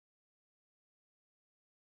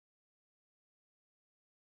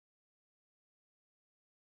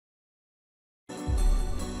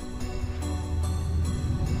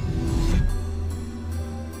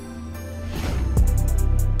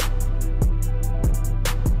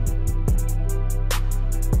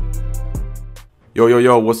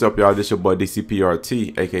Yo, what's up, y'all? This your boy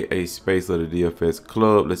DCPRT, aka Space of the DFS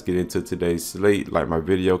Club. Let's get into today's slate. Like my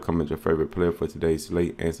video, comment your favorite player for today's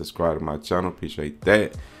slate, and subscribe to my channel. Appreciate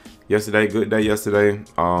that. Yesterday, good day yesterday.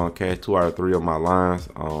 Cashed 2 out of 3 of my lines.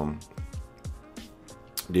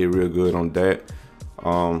 Did real good on that.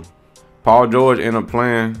 Paul George ended up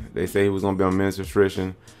playing. They say he was gonna be on minutes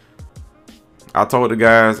restriction. I told the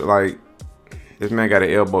guys, like, this man got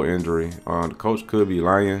an elbow injury. The coach could be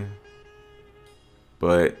lying,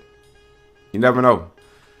 but you never know.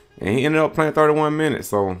 And he ended up playing 31 minutes,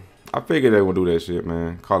 so I figured they would do that shit,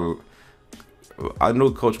 man. I knew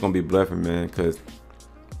the coach gonna be bluffing, man, because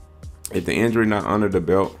if the injury not under the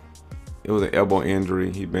belt, it was an elbow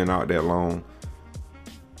injury. He been out that long.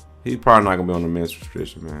 He's probably not gonna be on the minutes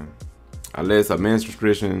restriction, man. Unless a minutes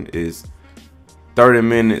restriction is 30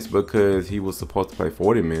 minutes because he was supposed to play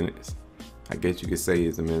 40 minutes. I guess you could say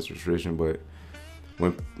it's a minutes restriction, but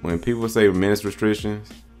when people say minutes restrictions,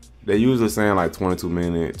 they usually saying like 22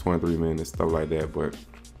 minutes, 23 minutes, stuff like that. But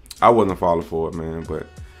I wasn't falling for it, man. But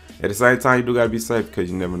at the same time, you do gotta be safe because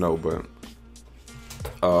you never know. But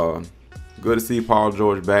good to see Paul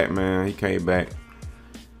George back, man. He came back,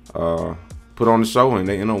 put on the show, and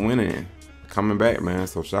they ended up winning, coming back, man.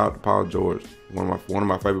 So shout out to Paul George, one of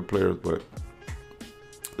my favorite players. But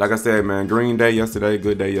like I said, man, green day yesterday,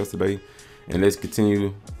 good day yesterday, and let's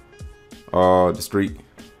continue the streak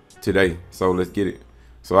today. So let's get it.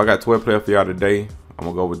 So I got 12 players for y'all today. I'm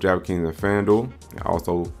gonna go with DraftKings and Fanduel. And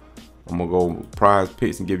also, I'm gonna go with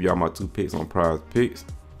Prizepicks and give y'all my 2 picks on Prizepicks.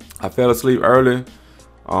 I fell asleep early.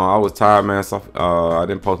 I was tired, man. So I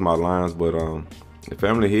didn't post my lines, but the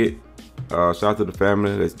family hit. Shout out to the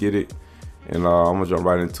family. Let's get it. And I'm gonna jump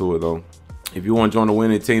right into it though. If you want to join the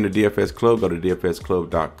winning team, the DFS Club, go to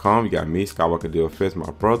dfsclub.com. You got me, Skywalker DFS,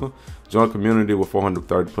 my brother. Join a community with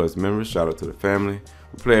 430 plus members. Shout out to the family.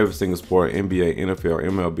 We play every single sport: NBA, NFL,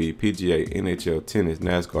 MLB, PGA, NHL, tennis,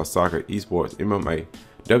 NASCAR, soccer, esports, MMA,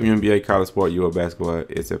 WNBA, college sport, UL basketball,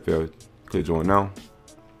 SFL. Click join now.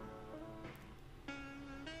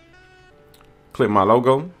 Click my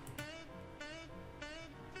logo.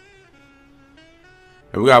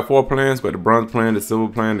 And we got 4 plans, but the bronze plan, the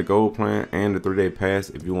silver plan, the gold plan, and the 3-day pass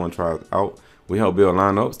if you want to try it out. We help build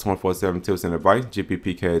lineups, 24/7 tips and advice,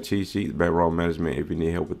 GPP cash cheat sheets, bankroll management if you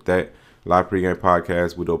need help with that. Live pregame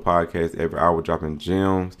podcast. We do a podcast every hour, dropping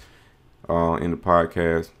gems in the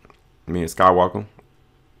podcast. Me and Skywalker.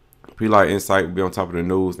 Pre-light insight, we be on top of the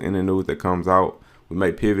news, any news that comes out. We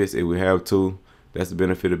make pivots if we have to. That's the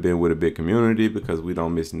benefit of being with a big community because we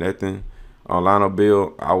don't miss nothing. On lineup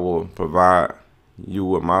build, I will provide you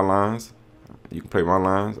with my lines. You can play my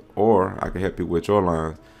lines, or I can help you with your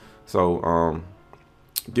lines. So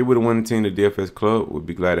get with the winning team, the DFS Club. We'll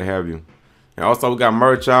be glad to have you. And also, we got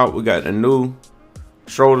merch out. We got a new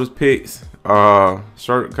Shoulders Picks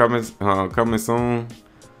shirt coming soon.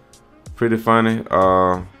 Pretty funny.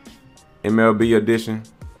 MLB edition.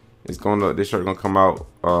 This shirt gonna come out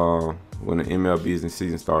when the MLB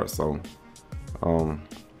season starts. So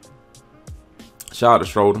shout out to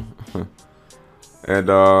Schroeder. And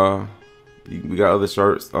we got other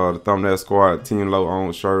shirts. The Thumbnail Squad Team Low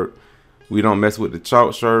owned shirt. We don't mess with the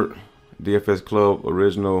chalk shirt. DFS Club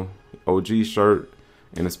original OG shirt,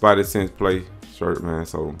 and the Spotted Sense Play shirt, man.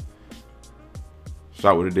 So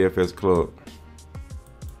shout with the DFS Club.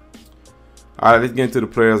 All right, let's get into the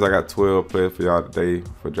players. I got 12 players for y'all today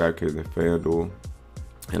for DraftKings and FanDuel.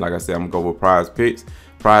 And like I said, I'm gonna go with Prizepicks.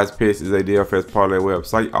 Prizepicks is a DFS parlay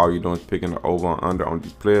website. All you're doing is picking the over and under on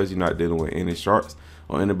these players. You're not dealing with any sharks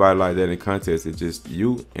or anybody like that in contest. It's just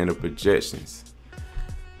you and the projections.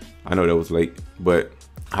 I know that was late, but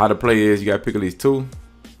how to play is you gotta pick at least 2,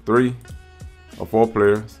 3, or 4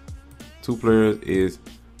 players. 2 players is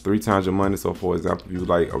 3 times your money. So for example, if you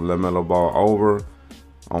like a LaMelo Ball over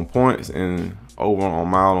on points and over on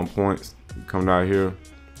mile on points, you come down here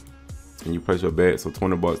and you place your bet. So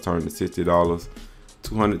 20 bucks turns to $60.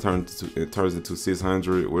 200 turns into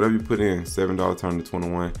 600. Whatever you put in, $7 turns to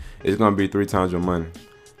 21. It's gonna be 3 times your money.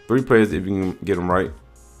 3 players, if you can get them right,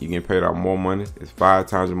 you get paid out more money. It's 5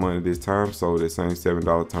 times your money this time. So the same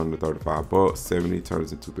 $7 turns to 35 bucks. 70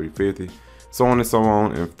 turns into 350. So on and so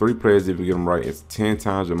on. And 3 players, if you get them right, it's 10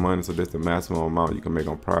 times your money. So that's the maximum amount you can make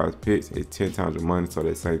on Prizepicks. It's 10 times your money. So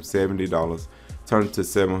that same $70 turns to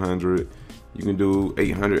 700. You can do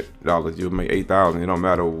 $800. You'll make 8,000. It don't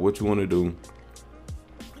matter what you want to do.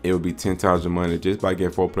 It will be 10 times your money just by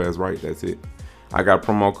getting 4 players right. That's it. I got a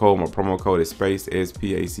promo code. My promo code is SPACE,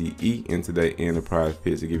 SPACE, and today in the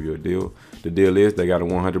Prizepicks to give you a deal. The deal is they got a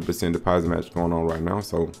 100% deposit match going on right now.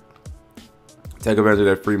 So take advantage of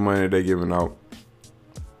that free money they're giving out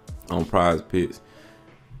on Prizepicks.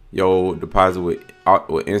 your deposit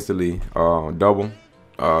would instantly double.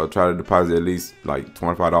 Try to deposit at least like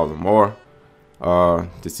 $25 or more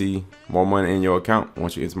to see more money in your account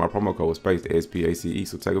once you enter my promo code SPACE, SPACE.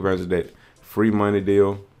 So take advantage of that free money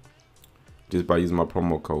deal just by using my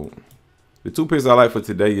promo code. The 2 picks I like for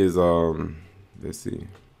today is let's see.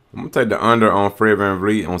 I'm gonna take the under on Fred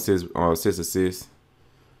VanVleet on 6 assists.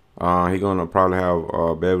 He gonna probably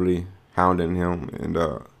have Beverly hounding him, and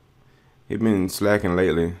he been slacking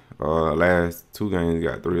lately. Last 2 games he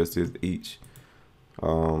got 3 assists each.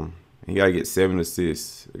 He gotta get 7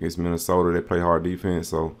 assists against Minnesota. They play hard defense,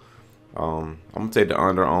 so I'm gonna take the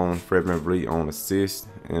under on Fred VanVleet on assists,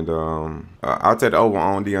 and I'll take the over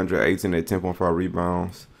on DeAndre Ayton at 10.5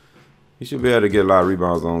 rebounds. He should be able to get a lot of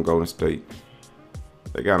rebounds on Golden State.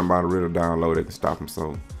 They got him by the riddle down low. They can stop him.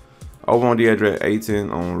 So over on DeAndre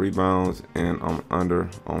Ayton on rebounds, and I'm under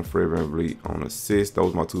on Fred VanVleet on assists.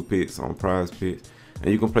 Those are my 2 picks on Prizepicks.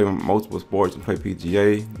 And you can play multiple sports. You can play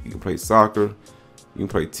PGA. You can play soccer. You can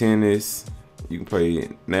play tennis. You can play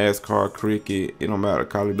NASCAR, cricket. It don't matter.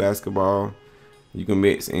 College basketball. You can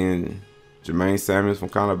mix in Jermaine Samuels from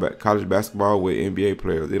college basketball with NBA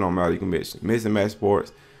players. It don't matter. You can mix and match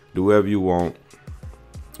sports. Do whatever you want,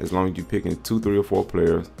 as long as you're picking 2, 3, or 4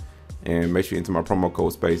 players. And make sure you enter my promo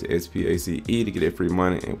code SPACE, SPACE, to get that free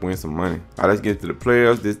money and win some money. All right, let's get to the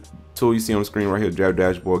players. This tool you see on the screen right here, Draft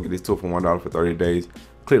Dashboard. Get this tool for $1 for 30 days.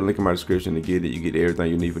 Click the link in my description to get it. You get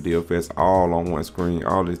everything you need for DFS all on one screen.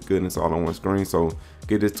 All this goodness all on one screen. So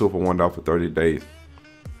get this tool for $1 for 30 days.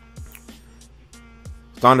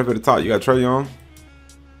 Starting up at the top, you got Trae Young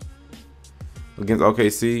against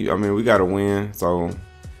OKC. I mean, we got to win. So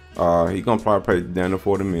he gonna probably play down to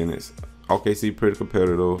 40 minutes. OKC pretty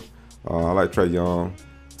competitive. I like Trae Young.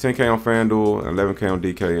 10K on Fanduel, 11K on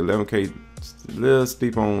DK. 11K a little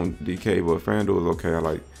steep on DK, but Fanduel is okay. I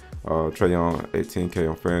like Trae Young at 10K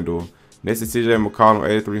on Fanduel. Next is CJ McCollum,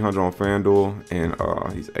 8,300 on Fanduel, and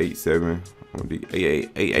he's 8.7 on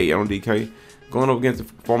 8.8 on DK. Going up against a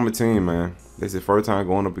former team, man. This is his first time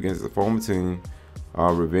going up against a former team.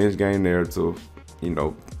 Revenge game narrative. You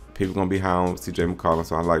know, people gonna be high on CJ McCollum,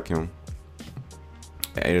 so I like him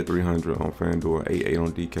at 8,300 on Fanduel, 8.8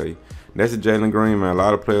 on DK. That's Jalen Green, man. A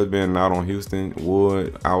lot of players being out on Houston.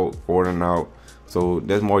 Wood out, Gordon out, so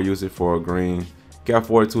that's more usage for Green. Got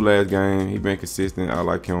 42 last game. He been consistent. I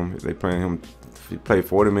like him. They playing him. He played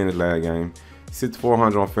 40 minutes last game.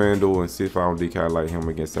 6,400 on Fanduel and 6.5 on DK. I like him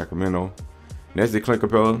against Sacramento. Next is Clint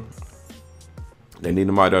Capella. They need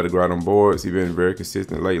him out there to go out on boards. He's been very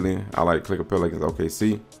consistent lately. I like Clint Capella against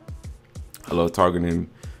OKC. I love targeting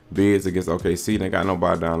bids against OKC. They got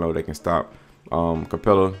nobody down low. They can stop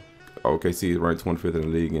Capella. OKC is ranked 25th in the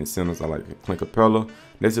league in centers. I like Clint Capella.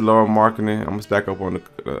 Next is Laura Marketing. I'm gonna stack up on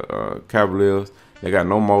the Cavaliers. They got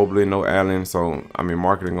no Mobley, no Allen, so I mean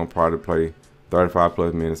Marketing gonna probably play 35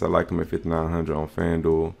 plus minutes. I like him at 5,900 on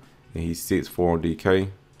FanDuel, and he's 6'4 on DK.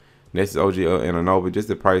 Next is OG Anunoby, just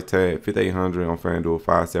the price tag, 5,800 on FanDuel,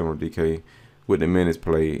 5'7 on DK. With the minutes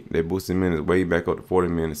played, they boosted minutes way back up to 40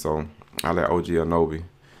 minutes, so I like OG Anunoby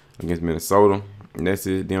against Minnesota. Next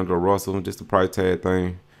is D'Angelo Russell, just the price tag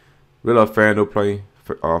thing. Really love FanDuel play,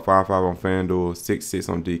 5'5 on FanDuel, 6'6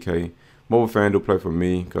 on DK. More FanDuel play for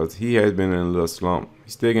me because he has been in a little slump.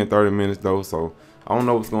 He's still getting 30 minutes though, so I don't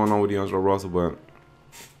know what's going on with D'Angelo Russell, but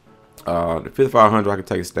the 5,500 I can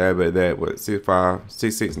take a stab at that, but 6'5,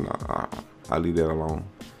 6'6, nah, I'll leave that alone.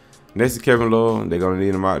 Next is Kevin Love. They're gonna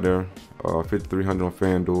need him out there, 5,300 on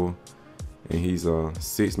FanDuel, and he's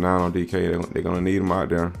 6'9 on DK. They're gonna need him out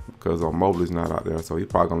there because Mobley's not out there, so he's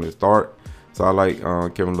probably gonna start. So I like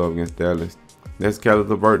Kevin Love against Dallas. Next, Kelly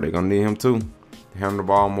LeVert. They're gonna need him too. Handle the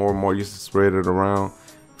ball more and more, used to spread it around.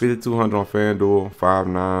 5,200 on FanDuel,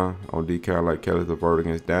 5'9 on DK. I like Kelly LeVert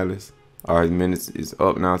against Dallas. His minutes is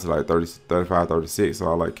up now to like 30, 35, 36.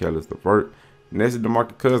 So I like Kelly LeVert. Next is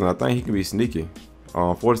DeMarcus Cousins. I think he can be sneaky.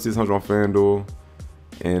 4,600 on FanDuel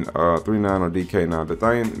and 3.9 on DK. Now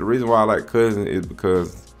the reason why I like Cousins is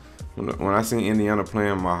because when I seen Indiana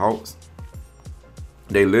playing my Hawks,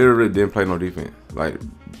 they literally didn't play no defense. Like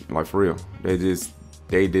for real.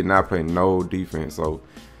 They did not play no defense. So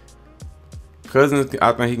Cousins,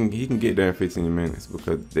 I think he can get there in 15 minutes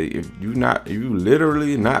because if you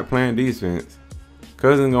literally not playing defense,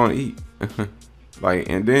 Cousins gonna eat.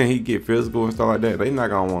 And then he get physical and stuff like that. They not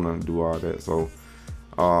gonna want to do all that. So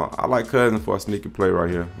I like Cousins for a sneaky play right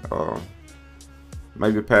here.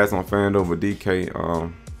 Maybe pass on FanDuel, but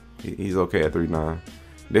DK he's okay at 3.9.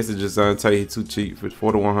 This is just He's too cheap for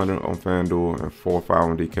 4,100 on FanDuel and 4.5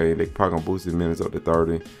 on DK. They probably gonna boost his minutes up to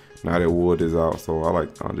 30. now that Wood is out. So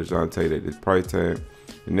I'm just trying to tell you that this price tag.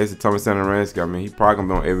 And next to Thomas Satoransky, I mean, he probably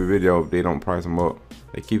gonna be on every video if they don't price him up.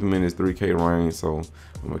 They keep him in his 3K range, so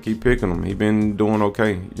I'm gonna keep picking him. He been doing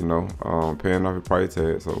okay, you know, paying off his price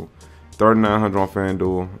tag. So 3,900 on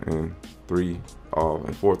FanDuel and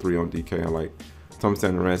 4-3 on DK. I like Thomas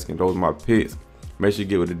Satoransky. Those are my picks. Make sure you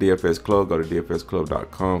get with the DFS Club. Go to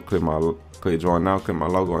dfsclub.com. Click join now. Click my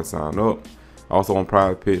logo and sign up. Also on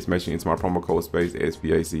Prizepicks, make sure you enter my promo code SPACE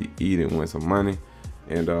SPACE and win some money.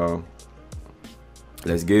 And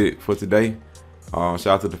let's get it for today. Shout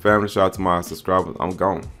out to the family. Shout out to my subscribers. I'm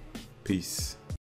gone. Peace.